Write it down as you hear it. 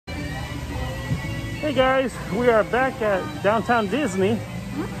Hey guys, we are back at downtown Disney.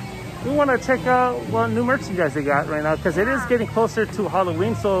 We want to check out what new merchandise they got right now because it is getting closer to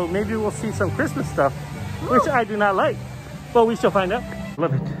Halloween, so maybe we'll see some Christmas stuff, which I do not like, but we shall find out.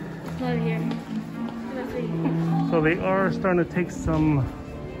 Love it. Love it here. So they are starting to take some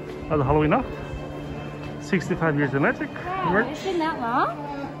of the Halloween off. 65 years of magic merch. It's been that long?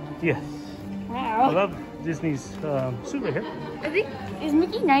 Yes. Wow. I love Disney's suit right here. Is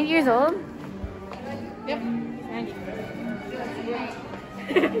Mickey 9 years old? Yep. 90. Yeah.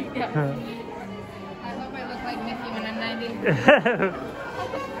 I hope I look like Mickey when I'm 90.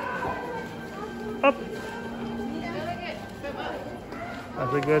 Up.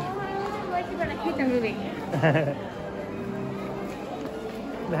 That's a good. I like it, but I hate the movie.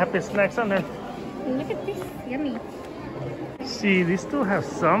 The happiest snacks on there. Look at this. Yummy. See, they still have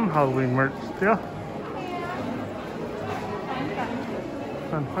some Halloween merch still.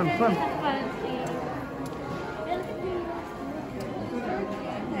 Fun, fun, fun.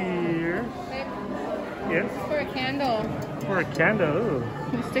 Here. Yes. For a candle. For a candle. Ooh.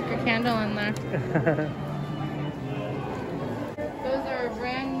 You stick your candle in there. Those are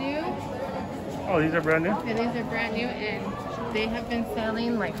brand new. Oh, these are brand new? Yeah, these are brand new and they have been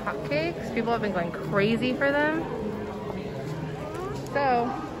selling like hotcakes. People have been going crazy for them. So,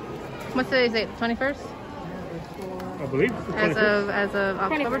 what's today's date? 21st? I believe it's the 21st. As of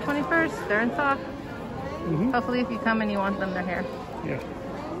October 21st, they're in stock. Hopefully if you come and you want them, they're here. Yeah.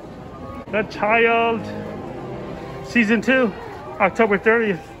 The Child Season 2, October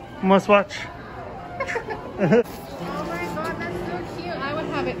 30th. Must watch. Oh my god, that's so cute. I would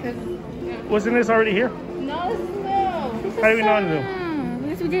have it because... Yeah. Wasn't this already here? No, this is new. How do we know it's new?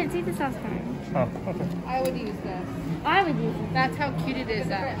 Because we didn't see this last time. Oh, okay. I would use this. I would use it. That's how cute it is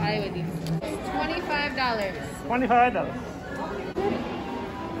that I would use it. It's $25. $25.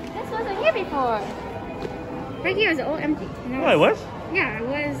 This wasn't here before. Right here is all empty. Oh, it was? Yeah, it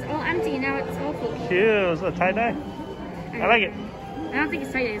was all empty. Now it's all full. Cute. It's a tie-dye. I like it. I don't think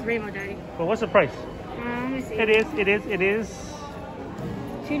it's tie-dye. It's rainbow dye. But what's the price? Let me see. It is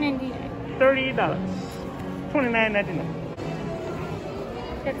 $2.99. $30.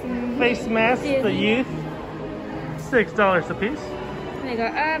 $29.99. Face mask, the youth, $6 a piece. They go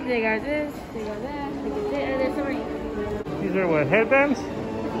up, they go this, they go that, they go there. There's so many. These are what, headbands? I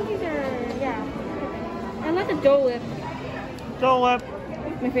think these are, yeah. I like the Dole Whip. Dole Whip.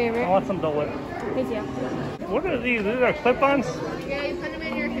 My favorite. I want some Dole Whip. Me too. What are these? These are clip-ons? Yeah, you put them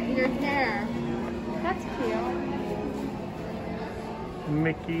in your hair. That's cute.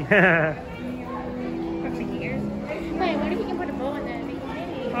 Mickey. Perfect ears. Wait, what if you can put a bow in there?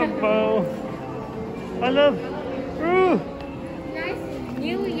 A bow. I love. Ooh. Nice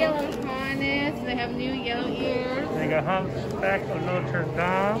new yellow harness. They have new yellow ears. They got Hunchback of Notre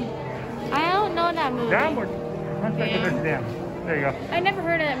Dame. I don't know that movie. Dame or Hunchback of Notre Dame? There you go. I never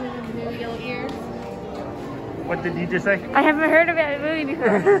heard of that movie. New yellow ears. What did you just say? I haven't heard of that movie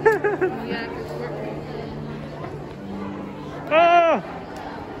before. Yeah. Oh!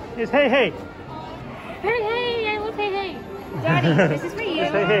 It's Hey Hey. Hey, hey, I love Hey Hey. Daddy, this is for you.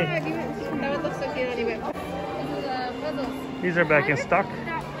 It's Hey Hey. That would look so cute anyway. This is puzzles. These are back in stock. Is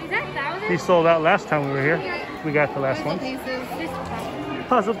that 1,000? These sold out last time we were here. We got the last Puzzle ones. pieces.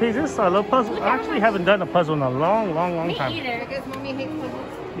 Puzzle pieces. I love puzzles. I actually haven't done a puzzle in a long Me time. either. Because mommy hates puzzles.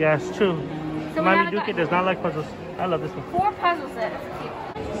 Yeah, it's true. So we Mommy haven't Duque does not like puzzles. I love this one. 4 puzzle sets.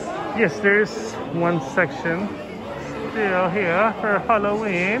 Yes, there's one section still here for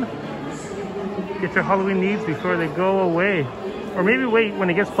Halloween. Get your Halloween needs before they go away. Or maybe wait when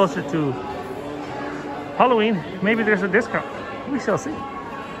it gets closer to Halloween. Maybe there's a discount. We shall see.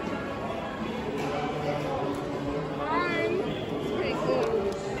 It's pretty cool.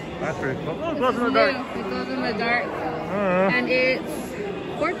 That's pretty cool. Oh, it glows in the dark. It glows in the dark. And it's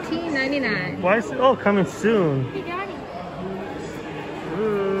 $14.99. Why is it? Oh, coming soon. Hey, Daddy.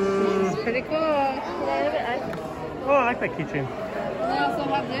 Ooh. It's pretty cool. Oh, I like that keychain. We also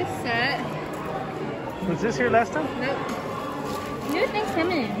have this set. Was this here last time? Nope. New things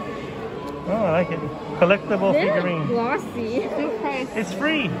coming. Oh, I like it. Collectible They're figurine. glossy. No price. It's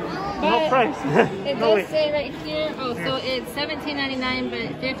free. No But price. It No, does wait. say right here. Oh, so it's $17.99,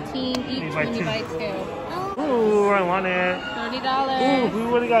 but 15 each buy when you two. buy 2. Ooh, I want it. $30. Ooh, we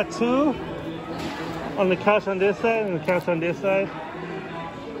would have got 2 on the couch on this side and the couch on this side.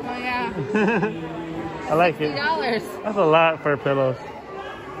 Oh yeah. I like it. $50. That's a lot for pillows.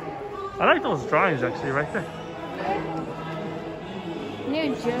 I like those drawings actually right there.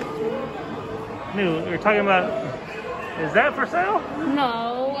 New joke. New, you're talking about, is that for sale?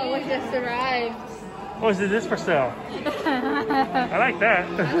 No. Oh, it just arrived. Or is it this for sale? I like that.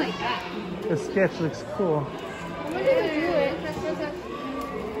 I like that. The sketch looks cool. I wonder who drew it.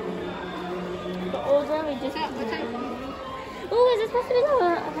 The old one we just. Oh, is this supposed to be the?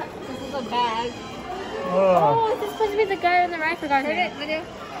 This is a bag. Oh, Oh, is this supposed to be the guy on the right? Forgot his name. Video.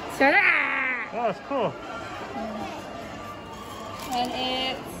 Shut up! oh, it's cool. And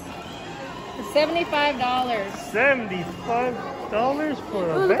it's $75. $75 for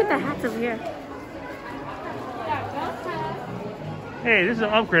a Oh, look at the bag. hats over here. Hey, this is an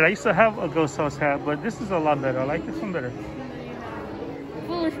upgrade. I used to have a Ghost House hat, but this is a lot better. I like this one better.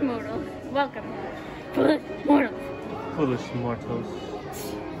 Foolish mortals, welcome. Foolish mortals. Foolish mortals.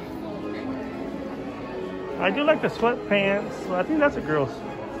 I do like the sweatpants. Well, I think that's a girl's.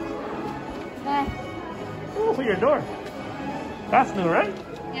 Oh, for your door. That's new, right?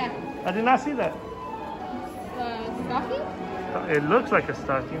 Yeah. I did not see that. Stocking? It looks like a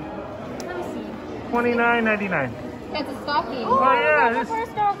stocking. Let me see. $29.99. It's a stocking. Oh, yeah, that's this- a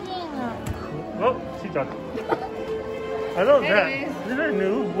first stocking. Oh, she dropped it. I love that. Anyways. These are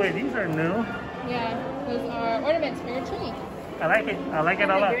new. Wait, these are new. Yeah, those are ornaments for your tree. I like it. I like it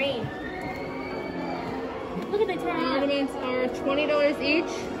a lot. Green. Look at the The tag. ornaments are $20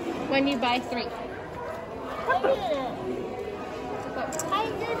 each when you buy 3. How do you do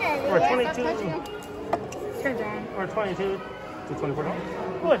that? Or Stop 22 touching them. Turn on. or 22 to $24.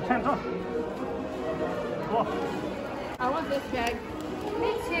 Oh, it turns off. Cool. I want this bag.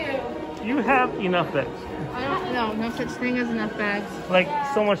 Me too. You have enough bags. I don't know. No such thing as enough bags. Like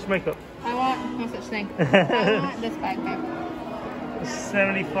so much makeup. I want no such thing. I want this bag back.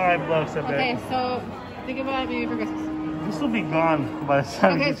 $75 a Okay, bag. so think about it maybe for Christmas. This will be gone by the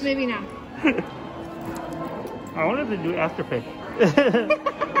time. Okay, it so maybe now. gets... I wonder if they do Afterpay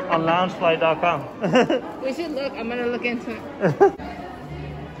on loungefly.com. We should look. I'm gonna look into it.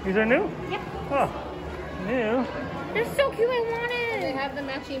 These are new? Yep. Oh, new. They're so cute. I want They it. have the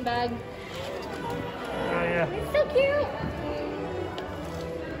matching bag. Oh yeah. It's so cute.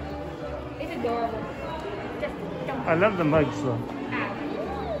 It's adorable. Just don't. I love the mugs though.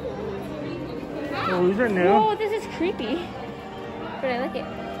 Oh, these are new. Whoa, this is creepy. But I like it.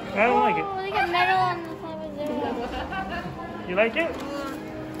 I don't like it. Oh, they got metal on the side of their You like it?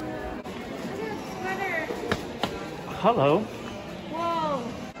 sweater. Hello. Whoa.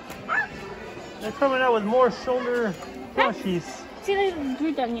 They're coming out with more shoulder plushies. See, there's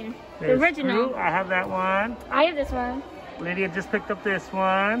blue down here. The There's original. Drew. I have that one. I have this one. Lydia just picked up this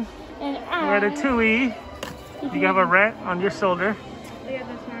one. And Ratatouille. You have a rat on your shoulder. We have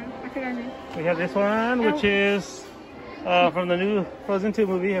this one. I forgot his name. We have this one, which is from the new Frozen 2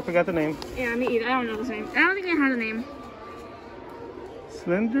 movie. I forgot the name. Yeah, me either. I don't know his name. I don't think it has a name.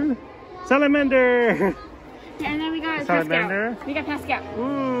 Slender? Salamander! Yeah, and then we got Salamander. Pascal. We got Pascal.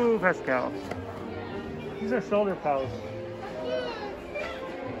 Ooh, Pascal. These are shoulder pals.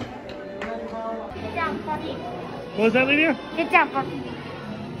 Get down, puppy. What was that, Lydia? Get down, puppy.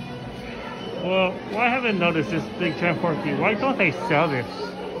 Well, I haven't noticed this big giant porky. Why don't they sell this?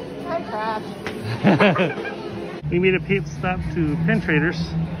 Hi, trash. We made a pit stop to Pen Traders,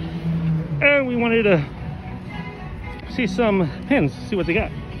 and we wanted to see some pens, see what they got.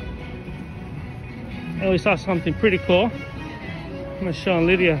 And we saw something pretty cool. Michelle and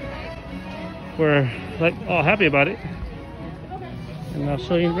Lydia were like all happy about it, and I'll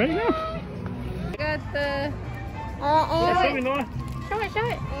show you right now. I got the. Show me, Noah. Show it, show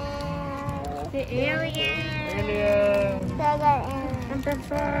it. The alien. Earlier. Is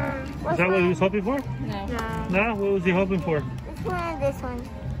that what he was hoping for? No. No? What was he hoping for? This one, this one.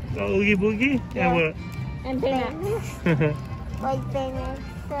 Oh, Oogie Boogie? Yeah. And And Baymax. what? Like Baymax.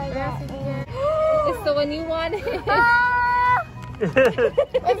 It's the one you wanted.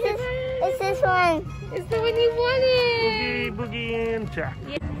 It's this one. It's the one you wanted. Oogie Boogie and Jack.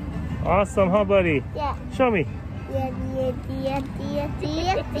 Awesome, huh, buddy? Yeah. Show me. Show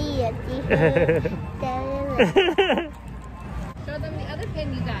them the other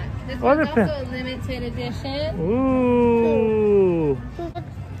pen you got. This Other one's pen. also a limited edition. Ooh.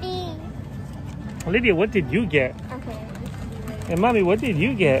 Lydia, what did you get? Okay. And Mommy, what did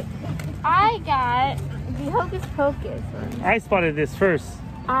you get? I got the Hocus Pocus one. I spotted this first.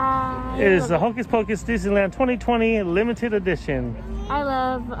 It is the Hocus Pocus Disneyland 2020 limited edition. I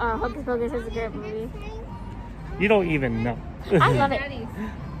love Hocus Pocus. It's a great movie. You don't even know. I love it. Daddy's.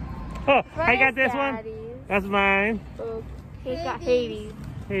 Oh, I got this Daddy's. one. That's mine. Oh, he's got Hades.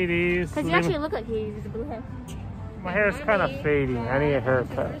 Hades. Because you actually look like Hades with the blue hair. My hair is kind of fading. I need a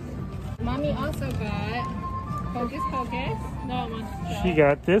haircut. Mommy also got Hocus Pocus. No one wants to show. She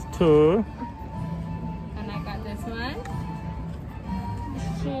got this too. And I got this one.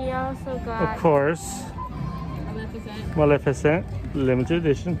 She also got. Of course. Maleficent. Maleficent. Limited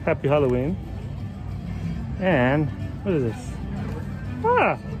edition. Happy Halloween. And what is this?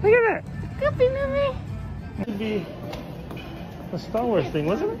 Ah, look at that. Goofy movie. Could be a Star Wars thing,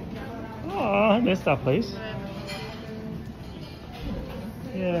 wasn't it? Oh, I missed that place.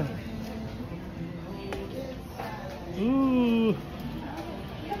 Yeah. Ooh.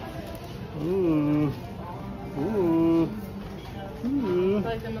 Ooh. Ooh. Ooh.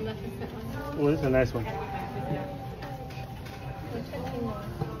 Like the Maleficent one. Oh, this is a nice one.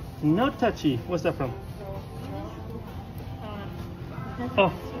 No touchy. What's that from? Oh,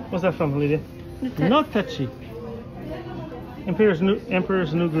 what's that from, Lydia? No touchy. Emperor's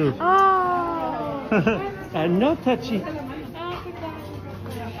New Groove. Oh. And no touchy. I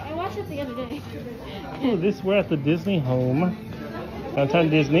watched it the other day. Oh, we're at the Disney home. Downtown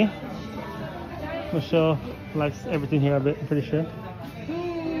Disney. Michelle likes everything here, I'm pretty sure.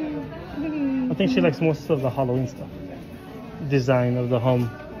 I think she likes most of the Halloween stuff. Design of the home.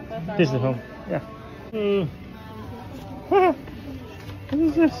 Disney home. Yeah. What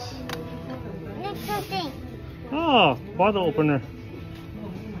is this? Next thing. Oh, bottle opener.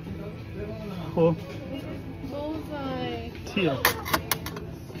 Cool. Bullseye. Teal.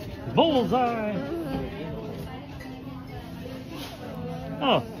 Bullseye.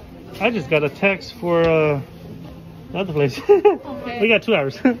 Oh, I just got a text for the other place. Okay. We got 2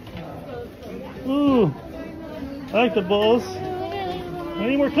 hours. Ooh, I like the balls.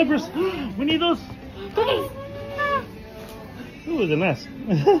 Any more clippers? We need those. Cookies. Ooh, the mess.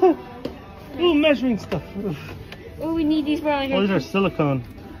 Ooh, measuring stuff. Oh, we need these for like. Oh, these are silicone.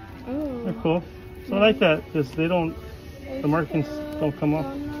 Oh. They're cool. So I like that because they don't, the markings don't come off.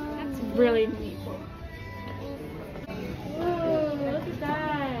 That's really neat. Oh, look at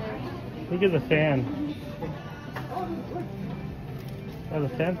that. Look at the fan. Oh, the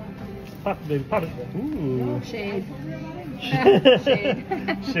fan? Pop it, baby, pop it. Ooh. Shade. Shade.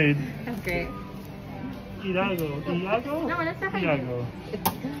 Shade. That's great. Iago. Iago? No, that's not how you Iago.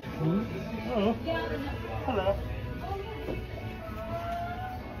 Oh. Hello.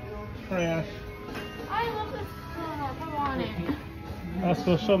 Crash. I love this stuff. I want it. Let's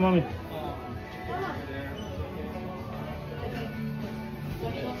go show mommy.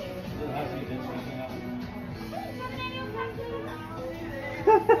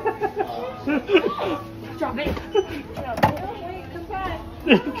 Drop it. Come back.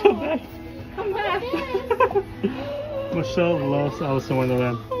 Come back. Come back. Michelle loves Alice in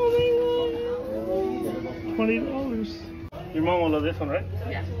Wonderland. Oh my God. $20. Your mom will love this one, right?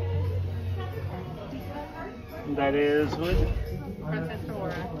 Yeah. That is what? Princess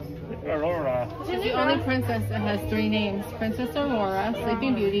Aurora. Aurora. She's the only princess that has 3 names. Princess Aurora,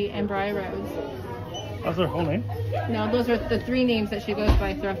 Sleeping Beauty, and Briar Rose. That's her whole name? No, those are the 3 names that she goes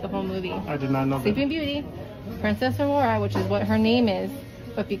by throughout the whole movie. I did not know that. Sleeping Beauty, Princess Aurora, which is what her name is,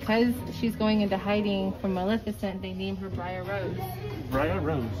 but because she's going into hiding from Maleficent, they name her Briar Rose. Briar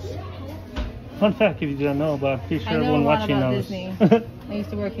Rose. Fun fact if you didn't know, but I'm pretty sure I know everyone a lot watching about knows. Disney. I used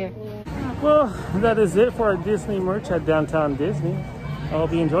to work here. Well, that is it for our Disney merch at Downtown Disney. I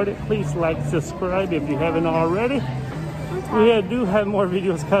hope you enjoyed it. Please like, subscribe if you haven't already. We do have more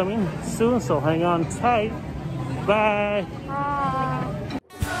videos coming soon, so hang on tight. Bye. Bye.